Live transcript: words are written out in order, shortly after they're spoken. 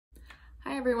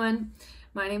Hi everyone,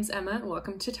 my name's Emma and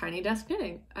welcome to Tiny Desk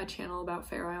Knitting, a channel about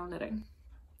Fair Isle knitting.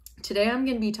 Today I'm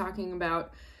going to be talking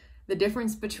about the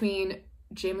difference between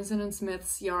Jamieson and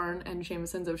Smith's yarn and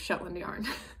Jamieson's of Shetland yarn.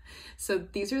 So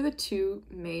these are the two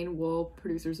main wool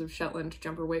producers of Shetland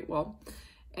jumper weight wool,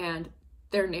 and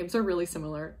their names are really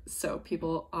similar, so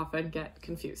people often get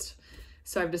confused.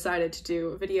 So I've decided to do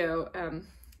a video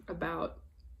about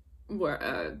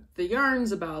the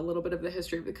yarns, about a little bit of the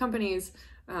history of the companies,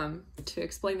 to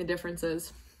explain the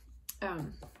differences,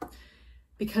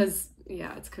 because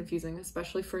yeah, it's confusing,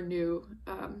 especially for new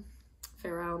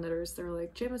Fair Isle knitters. They're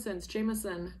like, Jamieson's,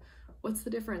 Jamieson, what's the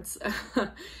difference?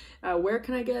 Where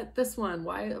can I get this one?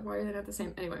 Why are they not the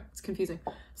same? Anyway, it's confusing.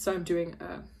 So I'm doing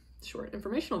a short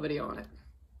informational video on it.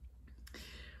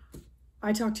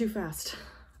 I talk too fast.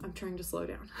 I'm trying to slow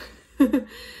down.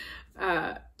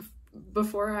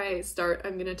 Before I start,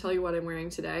 I'm going to tell you what I'm wearing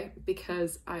today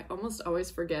because I almost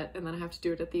always forget and then I have to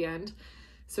do it at the end.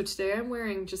 So today I'm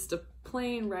wearing just a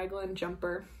plain raglan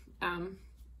jumper.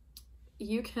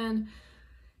 You can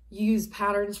use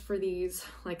patterns for these,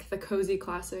 like the Cozy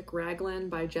Classic Raglan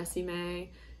by Jessie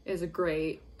May is a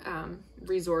great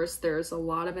resource. There's a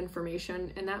lot of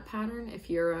information in that pattern. If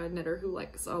you're a knitter who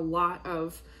likes a lot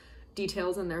of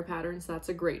details in their patterns, that's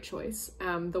a great choice.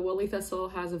 The Woolly Thistle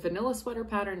has a vanilla sweater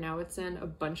pattern. Now it's in a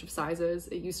bunch of sizes.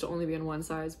 It used to only be in one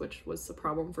size, which was a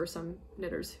problem for some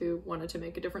knitters who wanted to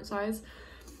make a different size.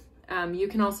 You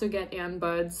can also get Ann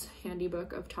Budd's handy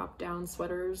book of top-down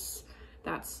sweaters.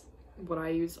 That's what I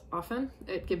use often.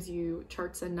 It gives you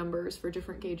charts and numbers for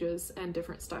different gauges and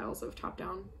different styles of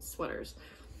top-down sweaters.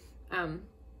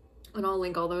 And I'll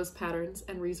link all those patterns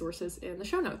and resources in the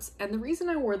show notes. And the reason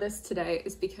I wore this today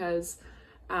is because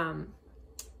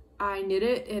I knit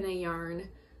it in a yarn.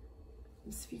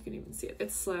 Let's see if you can even see it.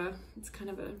 It's kind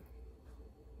of a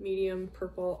medium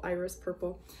purple, iris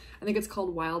purple. I think it's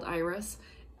called Wild Iris,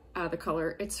 the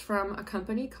color. It's from a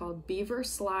company called Beaver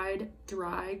Slide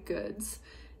Dry Goods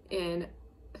in,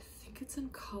 I think it's in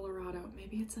Colorado.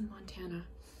 Maybe it's in Montana.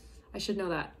 I should know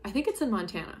that. I think it's in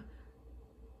Montana.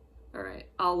 All right,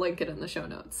 I'll link it in the show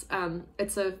notes.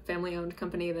 It's a family-owned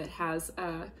company that has,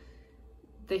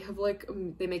 they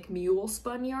make mule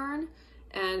spun yarn,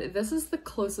 and this is the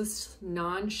closest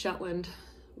non-Shetland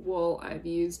wool I've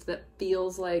used that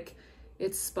feels like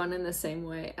it's spun in the same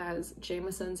way as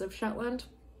Jamieson's of Shetland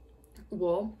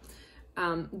wool.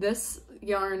 This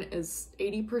yarn is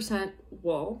 80%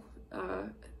 wool,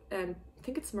 and I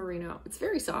think it's merino. It's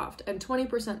very soft, and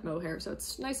 20% mohair, so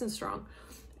it's nice and strong.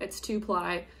 It's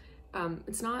 2-ply.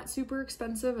 It's not super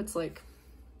expensive. It's like,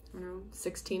 I don't know,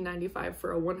 $16.95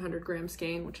 for a 100-gram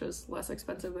skein, which is less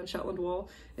expensive than Shetland wool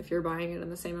if you're buying it in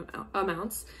the same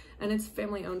amounts. And it's a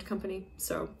family-owned company,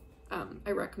 so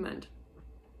I recommend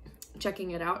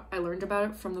checking it out. I learned about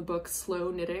it from the book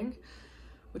Slow Knitting,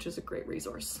 which is a great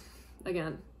resource.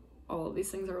 Again, all of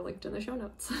these things are linked in the show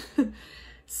notes.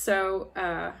 So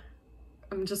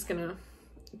I'm just gonna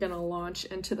launch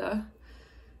into the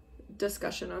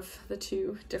discussion of the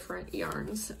two different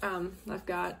yarns. I've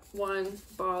got one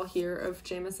ball here of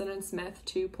Jamieson and Smith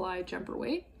 2-ply jumper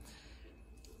weight.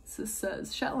 So this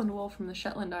says Shetland wool from the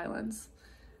Shetland Islands,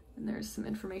 and there's some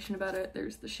information about it.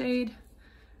 There's the shade.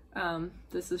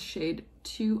 This is shade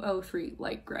 203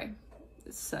 light gray.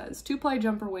 It says 2-ply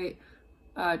jumper weight,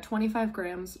 25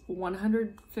 grams,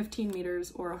 115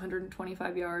 meters or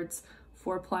 125 yards,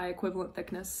 4-ply equivalent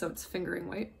thickness, so it's fingering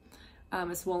weight.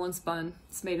 It's wool and spun.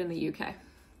 It's made in the UK.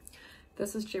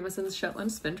 This is Jamieson's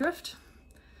Shetland Spindrift.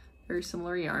 Very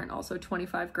similar yarn, also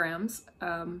 25 grams.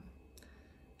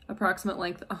 Approximate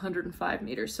length 105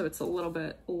 meters, so it's a little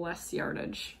bit less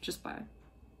yardage, just by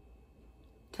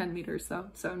 10 meters though,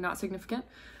 so not significant.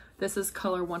 This is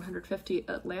color 150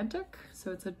 Atlantic,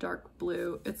 so it's a dark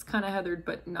blue. It's kind of heathered,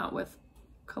 but not with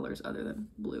colors other than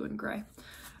blue and gray.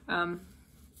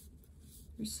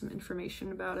 There's some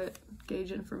information about it,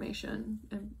 gauge information,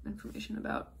 and information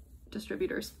about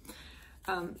distributors.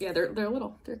 Yeah, they're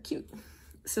little, they're cute.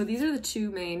 So these are the two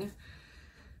main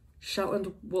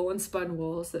Shetland wool and spun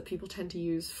wools that people tend to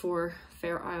use for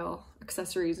Fair Isle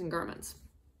accessories and garments.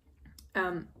 But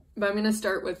I'm gonna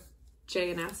start with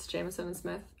J&S, Jamieson and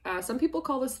Smith. Some people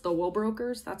call this the wool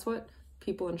brokers. That's what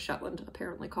people in Shetland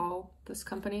apparently call this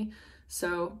company.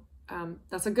 So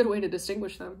that's a good way to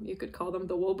distinguish them. You could call them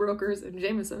the wool brokers and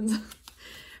Jamieson's.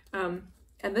 And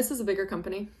this is a bigger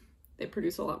company. They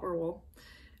produce a lot more wool.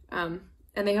 And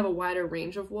they have a wider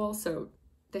range of wool. So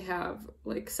they have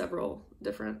like several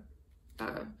different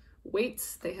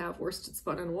weights. They have worsted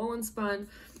spun and woolen spun.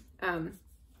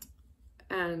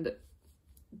 And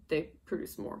they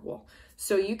produce more wool.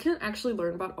 So you can actually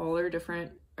learn about all their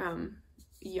different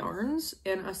yarns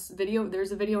in a video.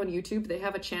 There's a video on YouTube. They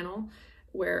have a channel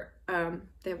where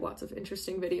they have lots of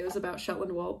interesting videos about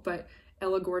Shetland wool, but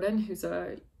Ella Gordon, who's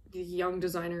a young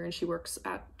designer and she works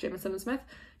at Jamieson and Smith,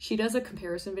 she does a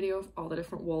comparison video of all the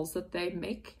different wools that they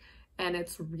make, and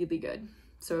it's really good.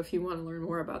 So if you want to learn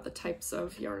more about the types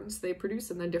of yarns they produce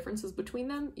and the differences between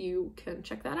them, you can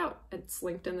check that out. It's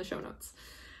linked in the show notes.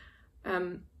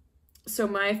 So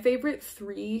my favorite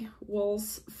 3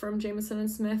 wools from Jamieson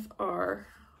and Smith are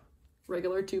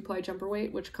regular 2-ply jumper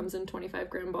weight, which comes in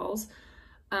 25-gram balls.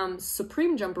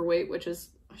 Supreme jumper weight, which is,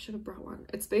 I should have brought one.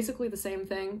 It's basically the same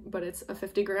thing, but it's a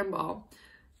 50-gram ball.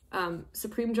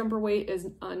 Supreme jumper weight is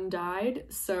undyed,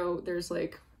 so there's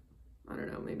like, I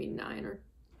don't know, maybe 9 or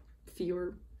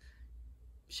fewer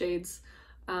shades.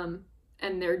 And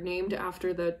they're named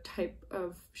after the type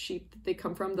of sheep that they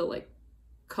come from, the like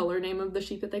color name of the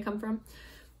sheep that they come from.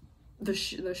 The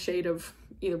shade of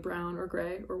either brown or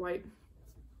gray or white.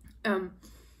 And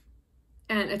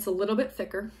it's a little bit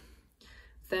thicker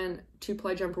than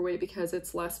 2-ply jumper weight because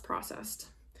it's less processed.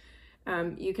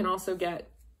 You can also get,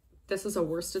 this is a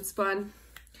worsted spun.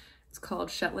 It's called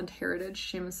Shetland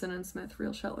Heritage, Jamieson and Smith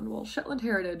Real Shetland Wool. Shetland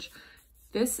Heritage.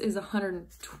 This is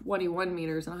 121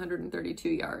 meters and 132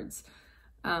 yards,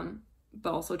 but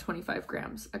also 25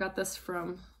 grams. I got this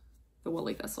from the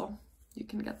Woolly Thistle. You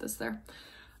can get this there.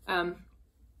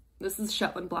 This is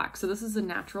Shetland Black. So this is a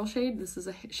natural shade. This is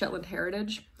a Shetland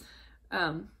Heritage.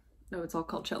 No, it's all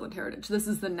called Shetland Heritage. This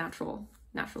is the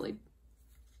naturally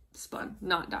spun,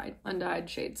 not dyed, undyed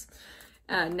shades.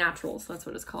 Naturals, that's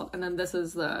what it's called. And then this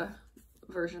is the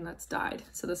version that's dyed.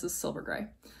 So this is silver gray.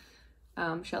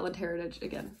 Shetland Heritage,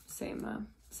 again, same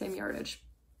yardage.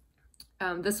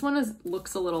 This one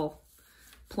looks a little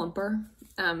plumper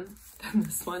than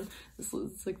this one. This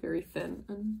is like very thin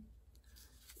and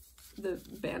the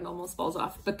band almost falls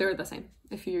off, but they're the same.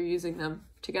 If you're using them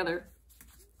together,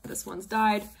 this one's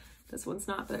dyed, this one's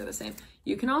not, but they're the same.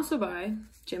 You can also buy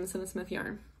Jamieson and Smith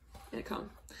yarn in a cone.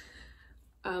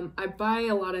 I buy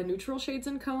a lot of neutral shades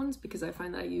in cones because I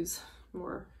find that I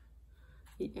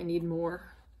need more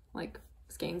like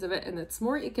skeins of it, and it's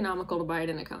more economical to buy it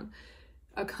in a cone.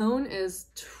 A cone is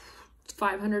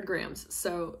 500 grams.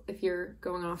 So if you're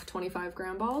going off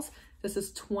 25-gram balls, this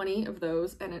is 20 of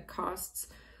those and it costs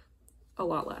a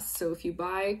lot less. So if you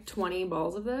buy 20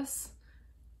 balls of this,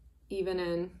 even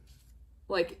in,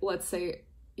 like, let's say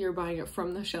you're buying it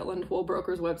from the Shetland Wool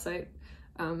Brokers website,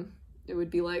 it would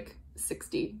be like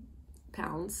 60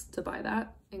 pounds to buy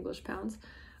that, English pounds,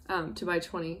 to buy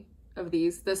 20 of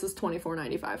these. This is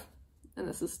 $24.95 and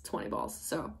this is 20 balls.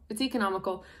 So it's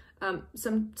economical.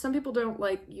 Some people don't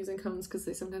like using cones because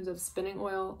they sometimes have spinning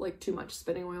oil, like too much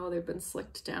spinning oil. They've been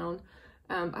slicked down.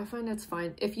 I find it's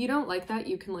fine. If you don't like that,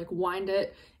 you can like wind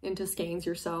it into skeins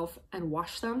yourself and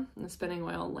wash them in the spinning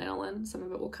oil and lanolin. Some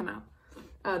of it will come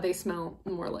out. They smell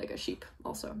more like a sheep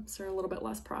also, so they're a little bit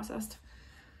less processed.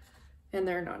 And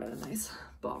they're not a nice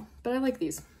ball, but I like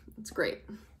these. It's great.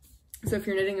 So if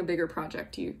you're knitting a bigger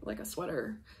project, you like a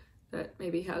sweater that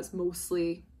maybe has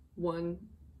mostly one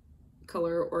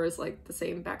color or is like the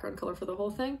same background color for the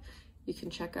whole thing, you can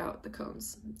check out the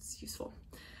cones. It's useful.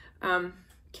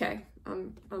 Okay,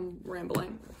 I'm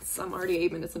rambling. I'm already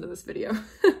 8 minutes into this video.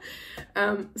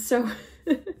 So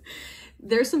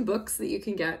there's some books that you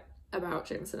can get about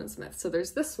Jamieson and Smith. So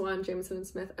there's this one, Jamieson and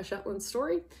Smith, A Shetland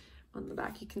Story. On the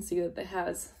back, you can see that it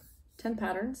has 10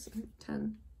 patterns.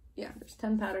 There's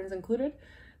 10 patterns included.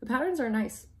 The patterns are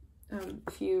nice.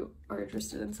 If you are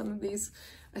interested in some of these,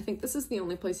 I think this is the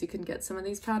only place you can get some of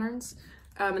these patterns.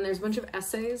 And there's a bunch of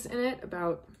essays in it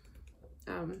about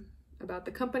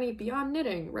the company, Beyond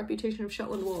Knitting, Reputation of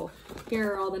Shetland Wool. Here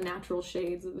are all the natural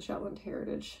shades of the Shetland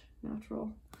Heritage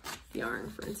natural yarn,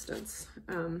 for instance.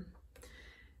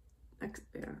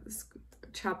 This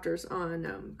chapters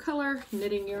on color,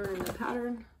 knitting yarn, and the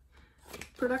pattern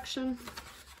production.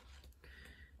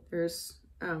 There's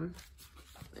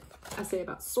essay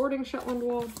about sorting Shetland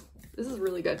wool. This is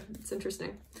really good. It's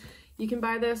interesting. You can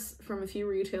buy this from a few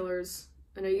retailers.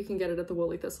 I know you can get it at the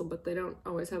Woolly Thistle, but they don't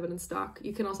always have it in stock.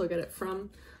 You can also get it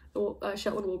from the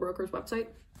Shetland Wool Brokers website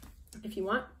if you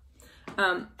want.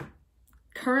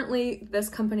 Currently, this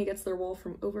company gets their wool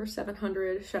from over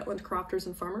 700 Shetland crofters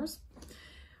and farmers.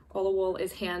 All the wool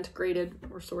is hand graded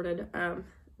or sorted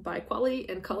by quality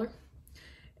and color.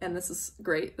 And this is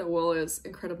great. The wool is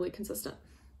incredibly consistent,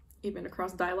 even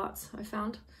across dye lots, I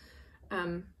found.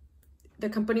 The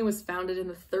company was founded in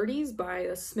the 30s by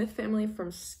the Smith family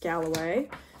from Scalloway.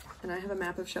 And I have a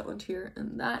map of Shetland here,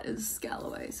 and that is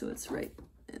Scalloway. So it's right,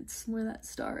 it's where that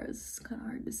star is. It's kind of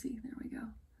hard to see. There we go.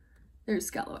 There's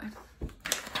Scalloway.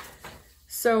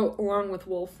 So along with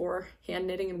wool for hand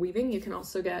knitting and weaving, you can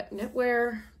also get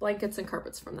knitwear, blankets, and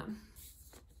carpets from them.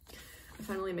 I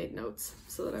finally made notes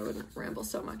so that I wouldn't ramble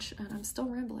so much, and I'm still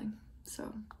rambling.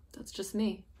 So that's just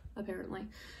me, apparently.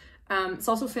 It's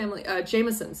also family,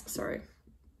 Jamieson's, sorry.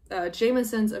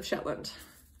 Jamieson's of Shetland.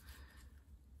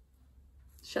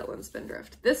 Shetland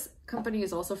Spindrift. This company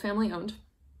is also family owned.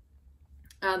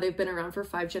 They've been around for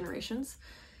 5 generations.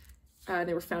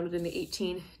 They were founded in the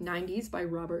 1890s by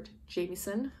Robert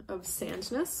Jamieson of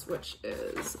Sandnes, which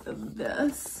is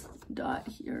this dot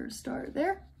here, star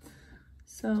there.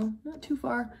 So not too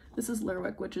far. This is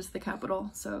Lerwick, which is the capital.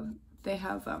 So they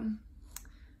have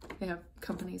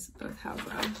companies that both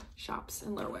have shops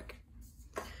in Lerwick.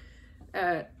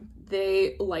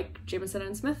 They, like Jamieson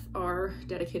and Smith, are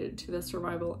dedicated to the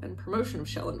survival and promotion of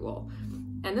Shetland wool.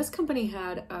 And this company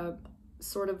had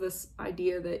sort of this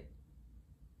idea that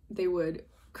they would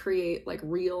create like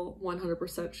real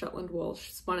 100% Shetland wool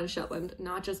spun in Shetland,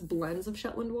 not just blends of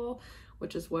Shetland wool,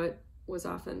 which is what was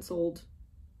often sold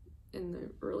in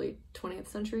the early 20th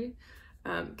century,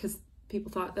 because people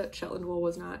thought that Shetland wool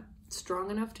was not strong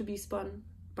enough to be spun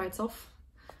by itself.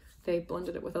 They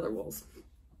blended it with other wools.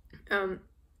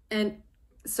 And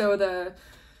so the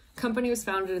company was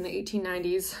founded in the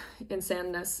 1890s in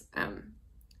Sandnes,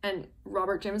 and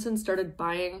Robert Jamieson started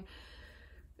buying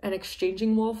and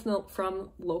exchanging wool from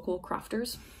local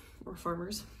crofters or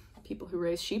farmers, people who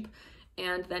raise sheep,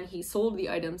 and then he sold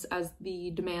the items as the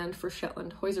demand for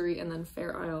Shetland hosiery and then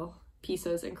Fair Isle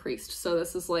pieces increased. So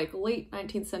this is like late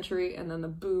 19th century, and then the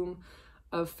boom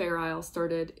of Fair Isle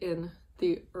started in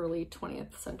the early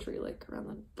 20th century, like around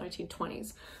the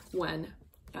 1920s, when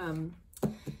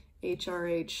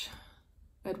HRH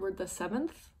Edward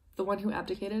VII, the one who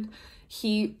abdicated,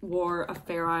 he wore a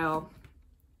Fair Isle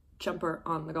jumper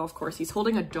on the golf course. He's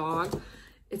holding a dog.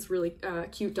 It's really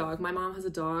cute dog. My mom has a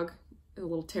dog, a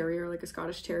little terrier, like a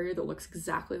Scottish terrier, that looks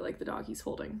exactly like the dog he's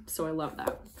holding. So I love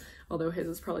that. Although his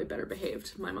is probably better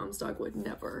behaved. My mom's dog would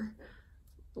never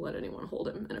let anyone hold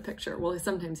him in a picture. Well,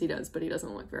 sometimes he does, but he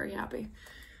doesn't look very happy.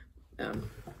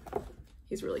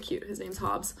 He's really cute. His name's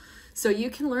Hobbs. So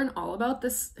you can learn all about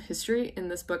this history in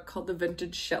this book called The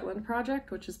Vintage Shetland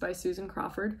Project, which is by Susan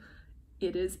Crawford.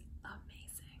 It is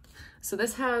amazing. So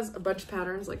this has a bunch of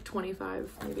patterns, like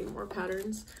 25, maybe more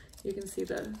patterns. You can see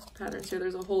the patterns here.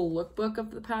 There's a whole lookbook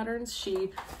of the patterns. She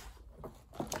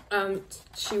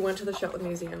went to the Shetland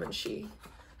Museum and she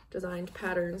designed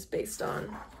patterns based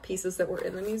on pieces that were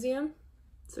in the museum.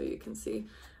 So you can see.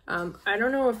 I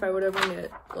don't know if I would ever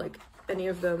knit like any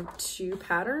of them to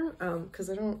pattern because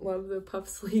I don't love the puff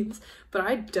sleeves, but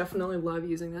I definitely love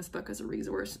using this book as a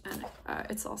resource, and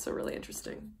it's also really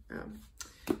interesting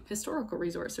historical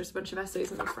resource. There's a bunch of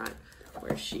essays in the front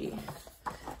where she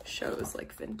shows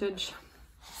like vintage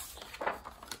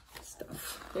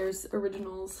stuff. There's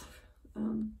originals.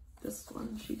 This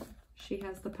one, she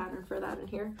has the pattern for that in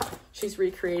here. She's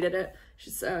recreated it.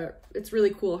 She's it's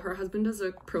really cool. Her husband is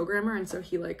a programmer, and so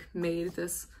he like made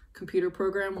this computer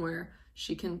program where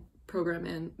she can program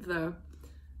in the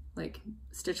like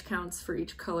stitch counts for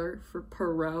each color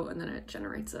per row, and then it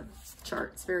generates a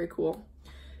chart. It's very cool.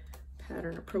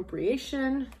 Pattern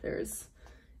appropriation. There's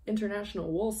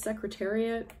International Wool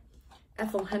Secretariat,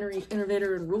 Ethel Henry,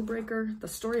 Innovator and Rule Breaker, The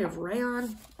Story of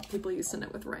Rayon. People used to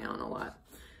knit with rayon a lot.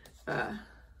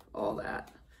 All that.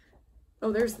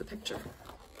 Oh, there's the picture.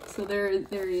 So there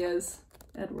he is,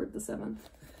 Edward VII.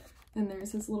 And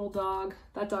there's his little dog.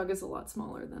 That dog is a lot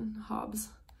smaller than Hobbs.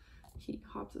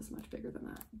 Hobbs is much bigger than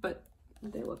that, but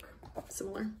they look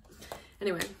similar.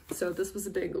 Anyway, so this was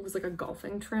it was like a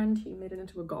golfing trend. He made it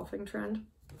into a golfing trend.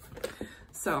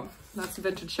 So that's the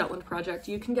Vintage Shetland Project.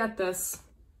 You can get this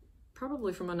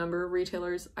probably from a number of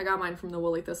retailers. I got mine from the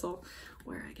Woolly Thistle,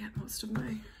 where I get most of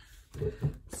my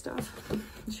stuff,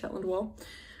 Shetland wool.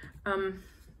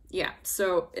 Yeah,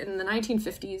 so in the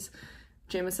 1950s,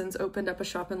 Jamieson's opened up a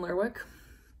shop in Lerwick,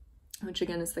 which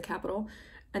again is the capital.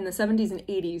 In the 70s and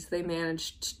 80s, they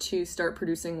managed to start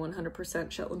producing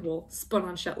 100% Shetland wool spun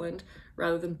on Shetland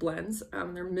rather than blends.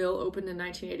 Their mill opened in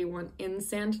 1981 in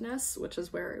Sandnes, which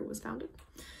is where it was founded.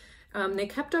 They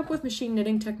kept up with machine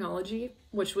knitting technology,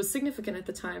 which was significant at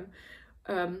the time,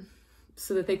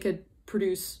 so that they could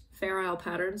produce Fair Isle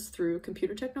patterns through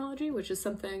computer technology, which is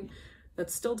something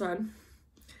that's still done.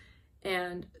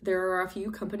 And there are a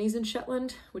few companies in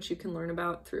Shetland, which you can learn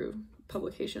about through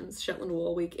publications, Shetland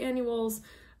Wool Week annuals,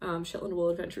 Shetland Wool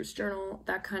Adventures Journal,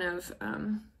 that kind of,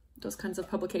 those kinds of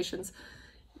publications.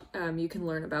 You can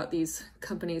learn about these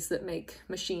companies that make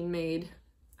machine-made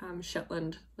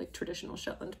Shetland, like traditional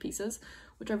Shetland pieces,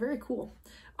 which are very cool.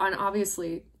 And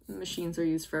obviously, machines are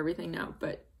used for everything now,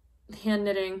 but hand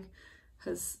knitting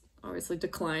has obviously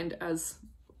declined as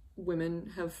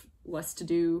women have less to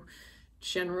do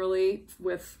generally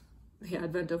with the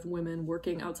advent of women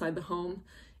working outside the home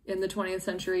in the 20th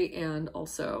century, and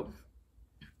also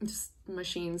just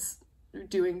machines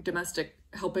doing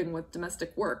helping with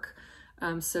domestic work.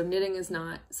 So knitting is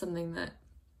not something that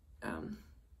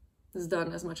is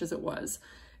done as much as it was.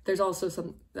 There's also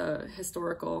some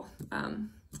historical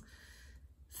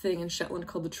thing in Shetland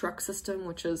called the truck system,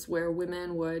 which is where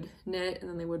women would knit and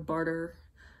then they would barter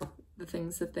the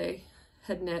things that they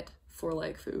had knit for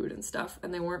like food and stuff,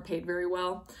 and they weren't paid very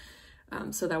well.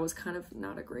 So that was kind of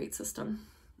not a great system.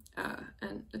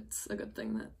 And it's a good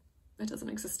thing that it doesn't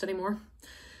exist anymore.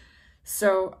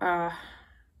 So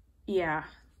yeah.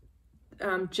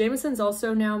 Jamieson's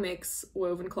also now makes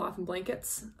woven cloth and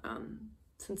blankets,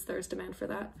 since there's demand for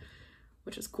that,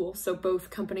 which is cool. So both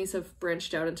companies have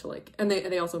branched out into like, and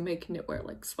they also make knitwear,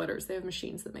 like sweaters. They have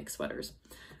machines that make sweaters,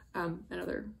 and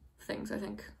other things, I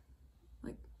think,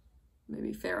 like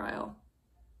maybe Fair Isle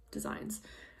designs.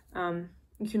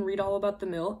 You can read all about the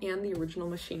mill and the original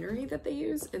machinery that they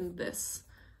use in this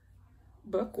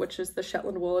book, which is the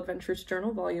Shetland Wool Adventures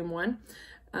Journal, Volume 1.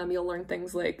 You'll learn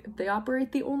things like they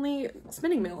operate the only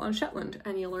spinning mill on Shetland,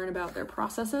 and you'll learn about their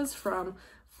processes from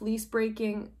fleece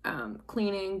breaking,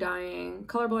 cleaning, dyeing,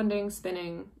 color blending,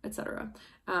 spinning, etc.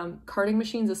 Carding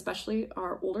machines especially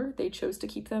are older. They chose to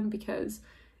keep them because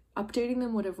updating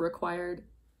them would have required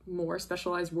more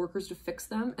specialized workers to fix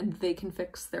them, and they can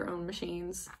fix their own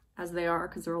machines as they are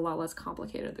because they're a lot less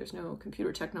complicated. There's no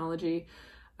computer technology,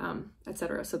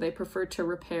 etc. So they prefer to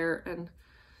repair and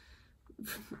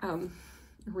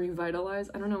revitalize.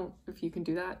 I don't know if you can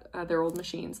do that. Their old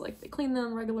machines, like they clean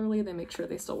them regularly, they make sure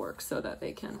they still work so that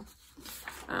they can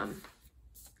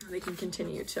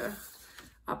continue to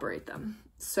operate them.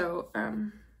 So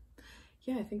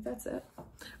yeah, I think that's it.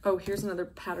 Oh, here's another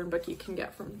pattern book you can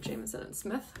get from Jamieson and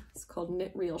Smith. It's called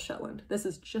Knit Real Shetland. This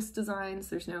is just designs,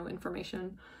 there's no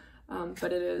information,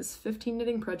 but it is 15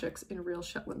 knitting projects in real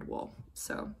Shetland wool.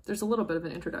 So there's a little bit of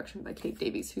an introduction by Kate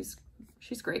Davies,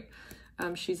 she's great.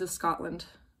 She's a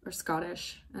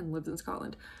Scottish and lives in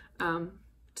Scotland,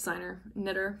 designer,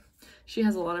 knitter. She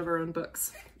has a lot of her own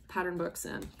books, pattern books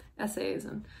and essays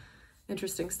and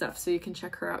interesting stuff, so you can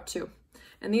check her out too.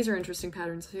 And these are interesting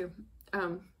patterns too.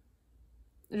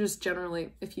 Just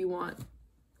generally, if you want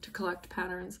to collect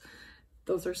patterns,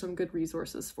 those are some good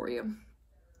resources for you.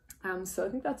 So I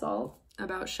think that's all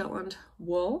about Shetland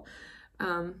wool.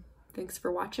 Thanks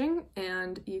for watching,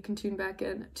 and you can tune back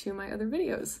in to my other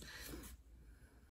videos.